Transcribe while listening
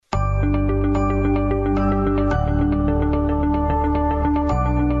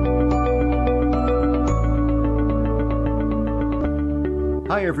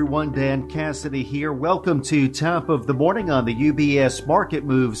Hi everyone, Dan Cassidy here. Welcome to Top of the Morning on the UBS Market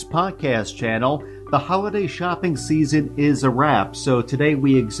Moves podcast channel. The holiday shopping season is a wrap, so today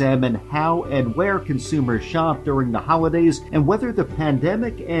we examine how and where consumers shop during the holidays and whether the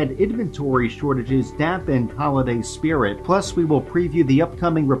pandemic and inventory shortages dampened holiday spirit. Plus, we will preview the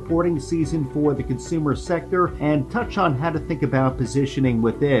upcoming reporting season for the consumer sector and touch on how to think about positioning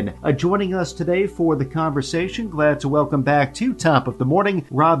within. Joining us today for the conversation, glad to welcome back to Top of the Morning,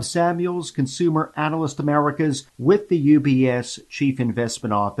 Rob Samuels, Consumer Analyst Americas with the UBS Chief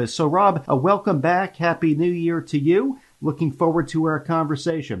Investment Office. So Rob, welcome back. Happy New Year to you. Looking forward to our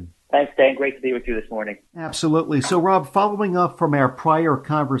conversation. Thanks, Dan. Great to be with you this morning. Absolutely. So, Rob, following up from our prior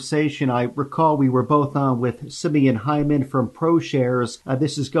conversation, I recall we were both on with Simeon Hyman from ProShares.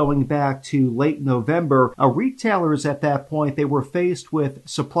 This is going back to late November. Retailers at that point, they were faced with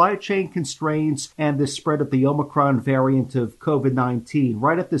supply chain constraints and the spread of the Omicron variant of COVID-19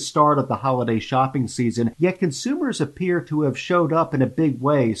 right at the start of the holiday shopping season. Yet consumers appear to have showed up in a big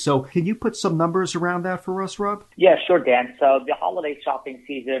way. So can you put some numbers around that for us, Rob? Yeah, sure, Dan. So the holiday shopping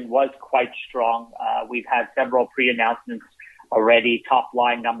season was quite strong. We've had several pre-announcements already. Top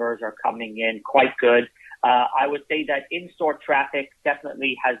line numbers are coming in quite good. I would say that in-store traffic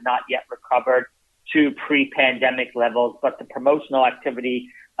definitely has not yet recovered to pre-pandemic levels, but the promotional activity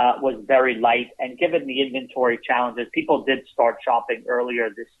was very light. And given the inventory challenges, people did start shopping earlier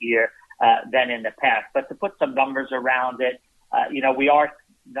this year than in the past. But to put some numbers around it, we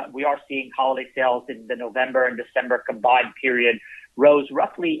are seeing holiday sales in the November and December combined period rose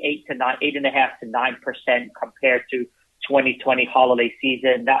roughly 8.5 to 9% compared to 2020 holiday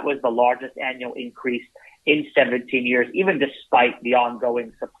season. That was the largest annual increase in 17 years, even despite the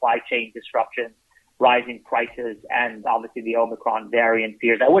ongoing supply chain disruptions, rising prices, and obviously the Omicron variant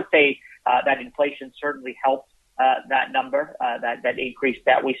fears. I would say that inflation certainly helped that number, that increase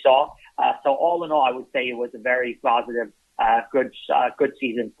that we saw. So all in all, I would say it was a very positive good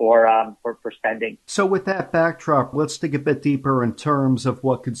season for spending. So with that backdrop, let's dig a bit deeper in terms of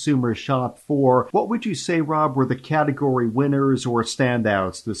what consumers shop for. What would you say, Rob, were the category winners or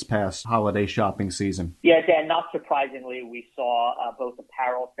standouts this past holiday shopping season? Yeah, Dan, not surprisingly, we saw both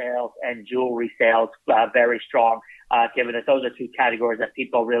apparel sales and jewelry sales very strong, given that those are two categories that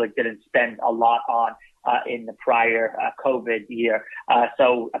people really didn't spend a lot on in the prior COVID year.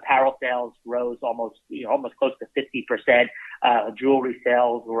 So apparel sales rose almost close to 50%. Jewelry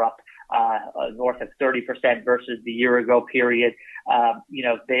sales were up north of 30% versus the year ago period.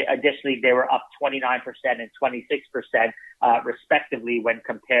 They were up 29% and 26% respectively when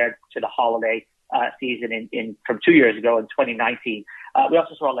compared to the holiday season from 2 years ago in 2019. We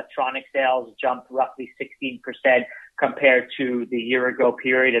also saw electronic sales jump roughly 16% compared to the year ago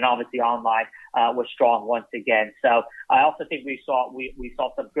period, and obviously online was strong once again. So I also think we saw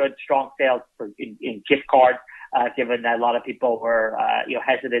some good strong sales in gift cards, given that a lot of people were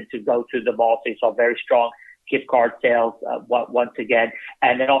hesitant to go to the mall. So you saw very strong gift card sales once again,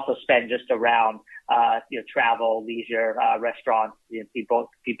 and then also spend just around travel, leisure, restaurants.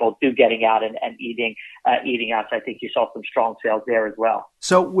 People do getting out and eating out. So I think you saw some strong sales there as well.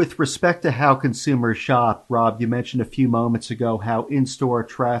 So with respect to how consumers shop, Rob, you mentioned a few moments ago how in-store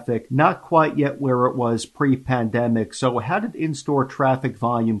traffic not quite yet where it was pre-pandemic. So how did in-store traffic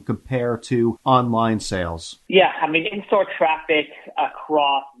volume compare to online sales? Yeah, I mean, in-store traffic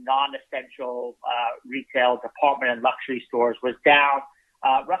across non-essential retail, department and luxury stores was down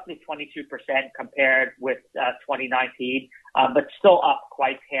roughly 22% compared with 2019, but still up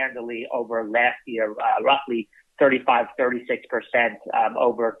quite handily over last year, roughly 35, 36%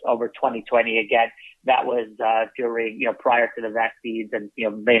 over 2020. Again, that was during, prior to the vaccines and,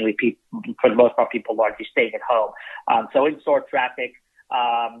 mainly for the most part, people largely staying at home. So in-store traffic,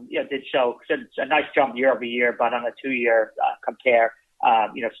 did show a nice jump year over year, but on a 2-year compare,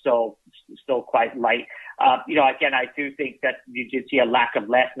 still quite light. Again, I do think that you did see a lack of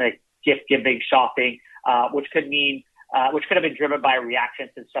last minute gift giving shopping, which could have been driven by a reaction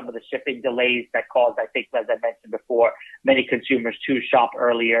to some of the shipping delays that caused, I think, as I mentioned before, many consumers to shop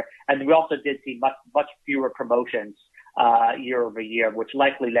earlier. And we also did see much fewer promotions year over year, which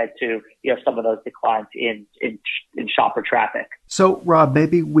likely led to some of those declines in shopper traffic. So, Rob,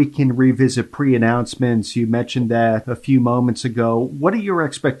 maybe we can revisit pre-announcements. You mentioned that a few moments ago. What are your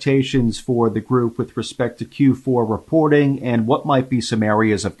expectations for the group with respect to Q4 reporting, and what might be some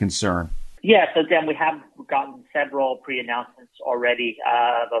areas of concern? Yeah, so Dan, we have gotten several pre-announcements already,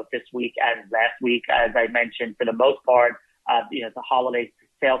 both this week and last week. As I mentioned, for the most part, the holiday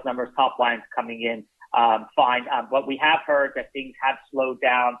sales numbers, top lines coming in fine. But we have heard that things have slowed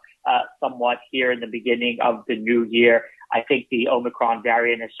down somewhat here in the beginning of the new year. I think the Omicron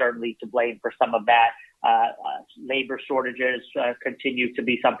variant is certainly to blame for some of that. Labor shortages continue to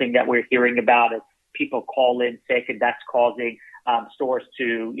be something that we're hearing about as people call in sick, and that's causing stores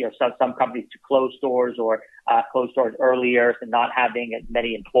to, some companies to close stores or close stores earlier and not having as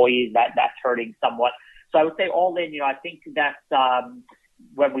many employees. That's hurting somewhat. So I would say all in, I think that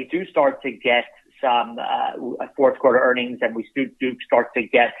when we do start to get some fourth quarter earnings and we do start to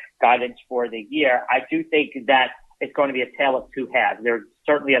get guidance for the year, I do think that it's going to be a tale of two halves. There's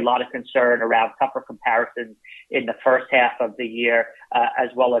certainly a lot of concern around tougher comparisons in the first half of the year, as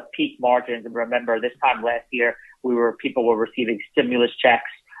well as peak margins. And remember, this time last year, people were receiving stimulus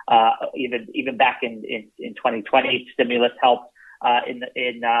checks. Even back in 2020, stimulus helped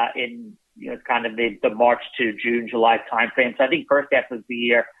in kind of the March to June, July timeframe. So I think first half of the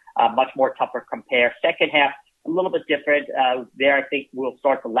year, much more tougher compare. Second half, a little bit different. There, I think we'll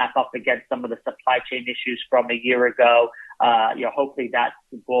start to lap up against some of the supply chain issues from a year ago. Hopefully that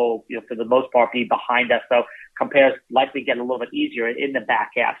will, for the most part, be behind us. So compares likely get a little bit easier in the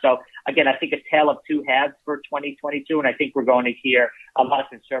back half. So again, I think a tale of two halves for 2022. And I think we're going to hear a lot of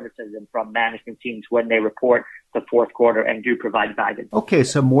conservatism from management teams when they report the fourth quarter and do provide guidance. Okay,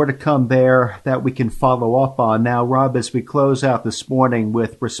 so more to come there that we can follow up on. Now, Rob, as we close out this morning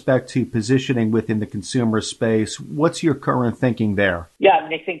with respect to positioning within the consumer space, what's your current thinking there? Yeah,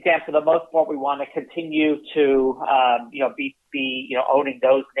 I think, Dan, for the most part, we want to continue to, be owning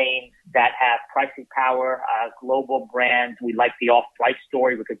those names that have pricing power, global brands. We like the off-price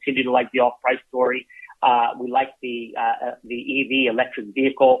story. We continue to like the off-price story. We like the EV, electric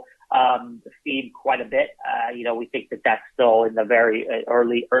vehicle, theme quite a bit. We think that that's still in the very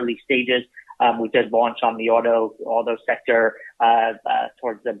early stages. We did launch on the auto sector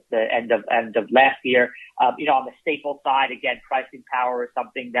towards the end of last year. On the staple side, again, pricing power is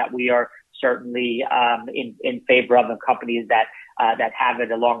something that we are certainly in favor of, and companies that have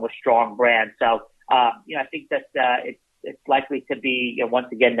it along with strong brands. So I think that it's likely to be once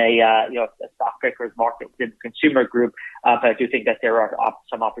again a stock picker's market within the consumer group, but I do think that there are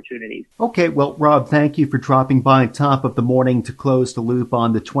some opportunities. Okay, well, Rob, thank you for dropping by top of the morning to close the loop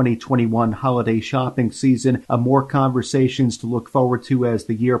on the 2021 holiday shopping season. More conversations to look forward to as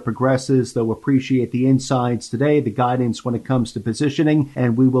the year progresses, though appreciate the insights today, the guidance when it comes to positioning,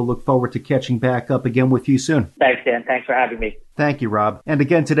 and we will look forward to catching back up again with you soon. Thanks, Dan. Thanks for having me. Thank you, Rob. And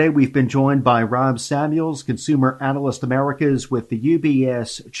again, today we've been joined by Rob Samuels, Consumer Analyst Americas with the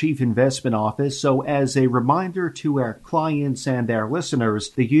UBS Chief Investment Office. So as a reminder to our clients and our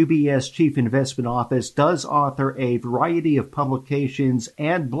listeners, the UBS Chief Investment Office does author a variety of publications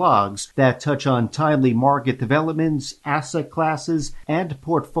and blogs that touch on timely market developments, asset classes, and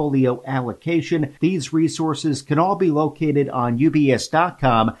portfolio allocation. These resources can all be located on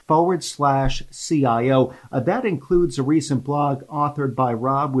ubs.com/CIO. That includes a recent blog authored by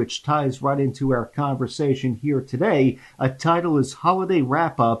Rob, which ties right into our conversation here today. A title is Holiday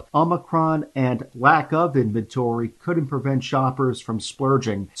Wrap-Up, Omicron and Lack of Inventory Couldn't Prevent Shoppers from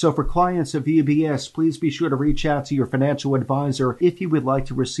Splurging. So for clients of UBS, please be sure to reach out to your financial advisor if you would like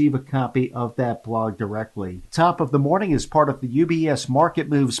to receive a copy of that blog directly. Top of the Morning is part of the UBS Market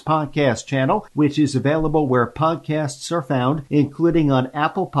Moves podcast channel, which is available where podcasts are found, including on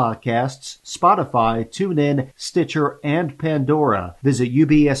Apple Podcasts, Spotify, TuneIn, Stitcher, and Pandora. Visit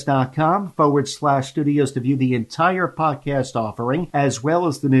ubs.com/studios to view the entire podcast offering, as well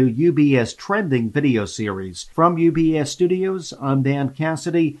as the new UBS Trending video series. From UBS Studios, I'm Dan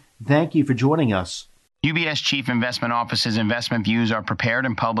Cassidy. Thank you for joining us. UBS Chief Investment Office's investment views are prepared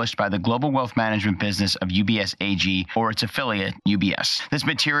and published by the global wealth management business of UBS AG or its affiliate, UBS. This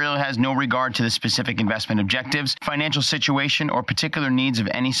material has no regard to the specific investment objectives, financial situation, or particular needs of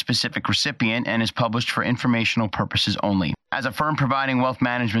any specific recipient and is published for informational purposes only. As a firm providing wealth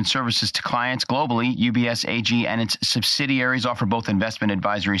management services to clients globally, UBS AG and its subsidiaries offer both investment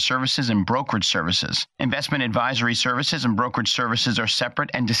advisory services and brokerage services. Investment advisory services and brokerage services are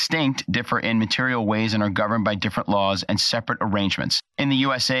separate and distinct, differ in material ways, and are governed by different laws and separate arrangements. In the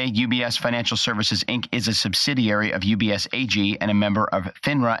USA, UBS Financial Services, Inc. is a subsidiary of UBS AG and a member of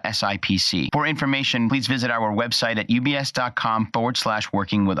FINRA SIPC. For information, please visit our website at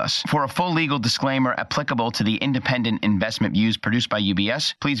ubs.com/working with us. For a full legal disclaimer applicable to the independent investment views produced by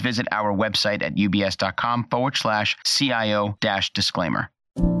UBS, please visit our website at ubs.com/CIO-disclaimer.